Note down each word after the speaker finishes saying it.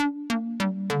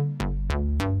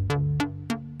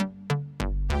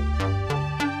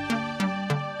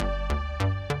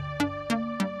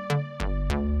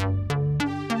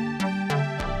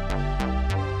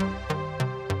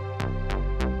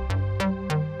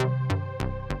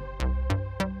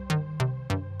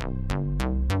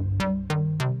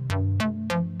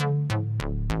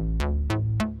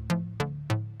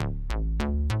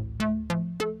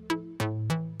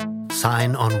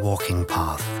sign on walking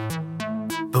path.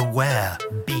 Beware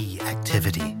bee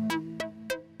activity.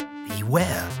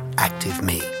 Beware active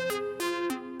me.